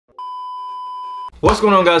What's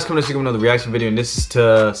going on, guys? Coming to see another reaction video, and this is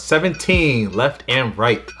to 17 left and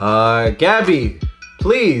right. Gabby,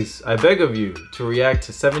 please, I beg of you to react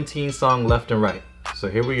to 17 song left and right. So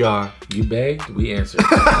here we are. You begged, we answered.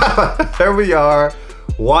 Here we are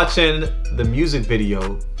watching the music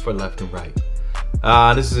video for left and right.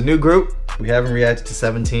 This is a new group. We haven't reacted to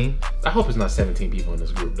 17. I hope it's not 17 people in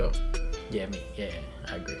this group though. Yeah,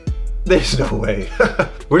 I agree. There's no way.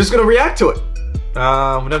 We're just gonna react to it. We're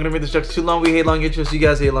not gonna make this too long. We hate long intros. You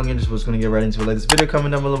guys hate long intros. We're just gonna get right into it. Like this video,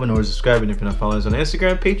 comment down below, and or subscribe. And if you're not following us on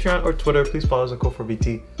Instagram, Patreon, or Twitter, please follow us at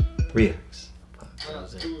Code4VT Reacts.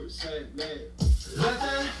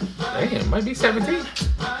 Damn, it might be 17.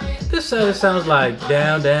 This sounds like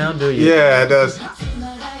down, do you? Yeah, it does.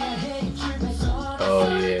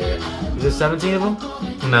 Oh yeah. Is it 17 of them?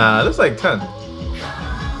 Nah, that's like 10.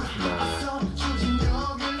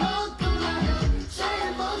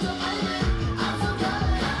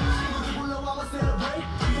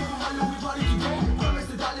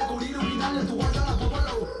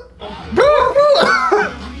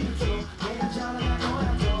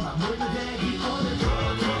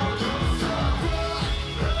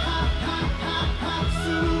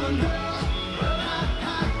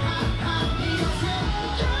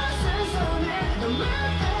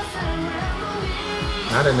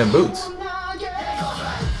 Not in them boots.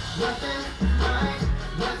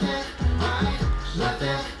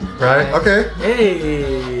 Right? Okay.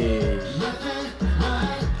 Hey.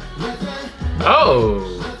 Oh.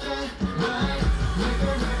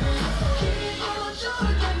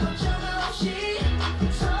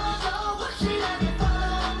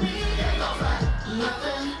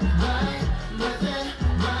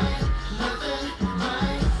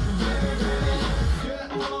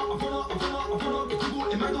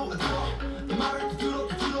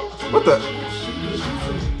 What the?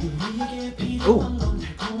 Ooh.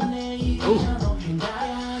 Ooh.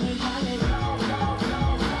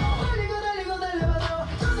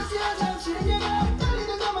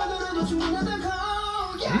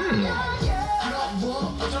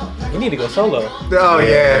 You need to go solo. Oh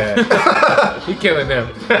yeah. He killing them.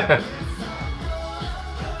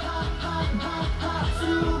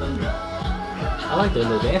 I like those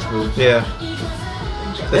little dance moves. Yeah.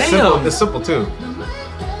 It's simple. It's simple too.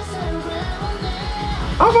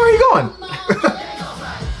 How far are you going?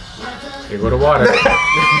 Here go the water. There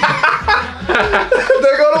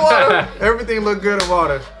go the water. Everything looked good in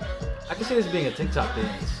water. I can see this being a TikTok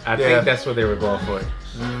dance. I think that's what they were going for.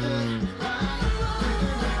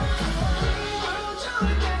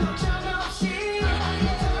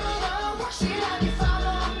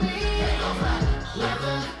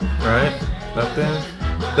 Right? Left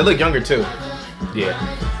in. They look younger too. Yeah.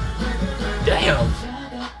 Damn.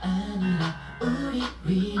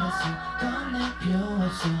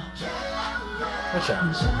 Watch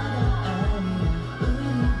out.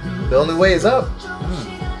 The only way is up.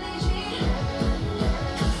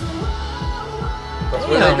 That's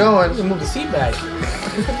where they're going. Move the seat back.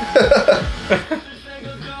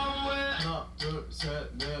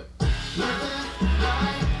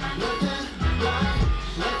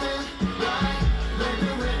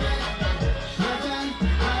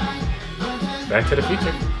 Back to the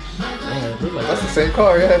Future. Man, like That's the same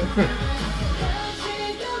car, yeah.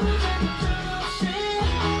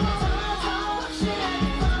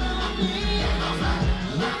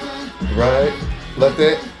 Right, left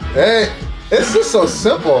it. Hey, it's just so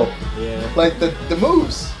simple. Yeah. Like the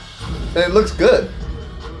moves, and it looks good.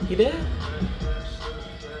 He did?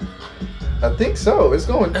 I think so. It's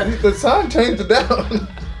going. The sign changed it down.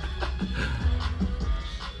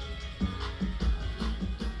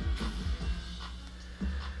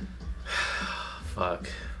 Fuck.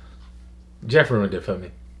 Jeff ruined it for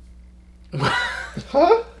me.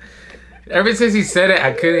 Huh? Ever since he said it,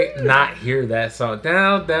 I couldn't not hear that song.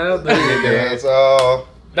 Down, Yeah, it's all.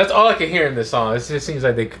 That's all I can hear in this song. It just seems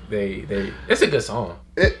like they it's a good song.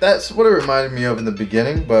 That's what it reminded me of in the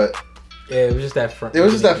beginning, but Yeah, it was just that front. it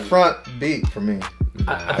was just that front beat for me.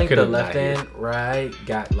 I think the left and right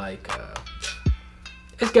got like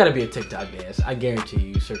it's got to be a TikTok dance. I guarantee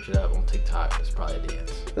you, search it up on TikTok, it's probably a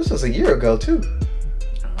dance. This was a year ago too.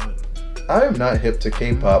 I am not hip to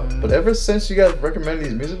K-pop, but ever since you guys recommended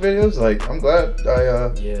these music videos, like I'm glad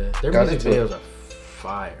I yeah, their got music into videos it. are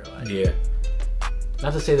fire. Like, Yeah.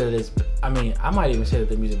 not to say that it's. I mean, I might even say that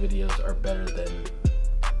the music videos are better than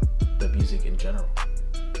the music in general.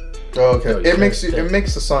 Oh, okay. Oh, It yeah.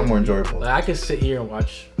 makes the song more enjoyable. Like, I could sit here and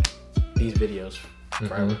watch these videos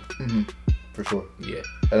forever. For sure. Yeah.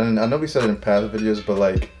 And I know we said it in past videos, but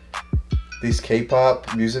like these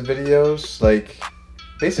K-pop music videos, like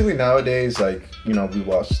basically nowadays, like, you know, we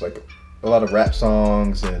watch like a lot of rap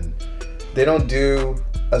songs, and they don't do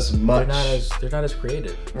as much. They're not as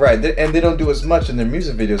creative. Right, and they don't do as much in their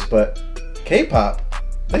music videos. But K-pop,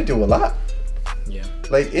 they do a lot. Yeah.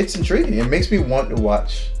 Like, it's intriguing. It makes me want to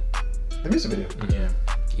watch the music video. Yeah.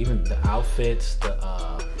 Even the outfits, the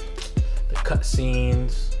cut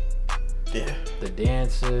scenes. Yeah. The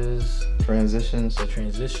dances. Transitions. The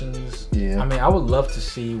transitions. Yeah. I mean, I would love to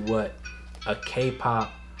see what a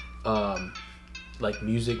K-pop like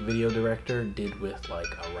music video director did with like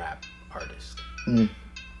a rap artist.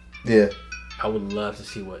 Yeah. I would love to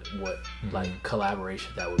see what like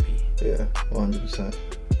collaboration that would be. Yeah, 100%.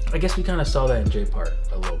 I guess we kind of saw that in J Park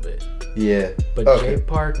a little bit. Yeah. But J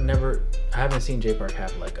Park never. I haven't seen J Park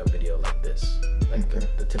have like a video like this, like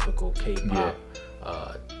the typical K-pop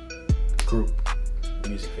group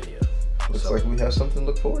music video. Looks like we have something to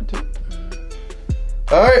look forward to.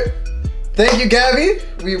 All right. Thank you, Gabby.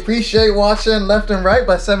 We appreciate watching Left and Right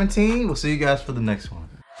by 17. We'll see you guys for the next one.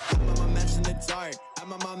 I'm a match in the dark.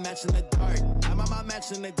 I'm a match in the dark. I'm a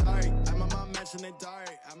match in the dark. I'm a match in the dark.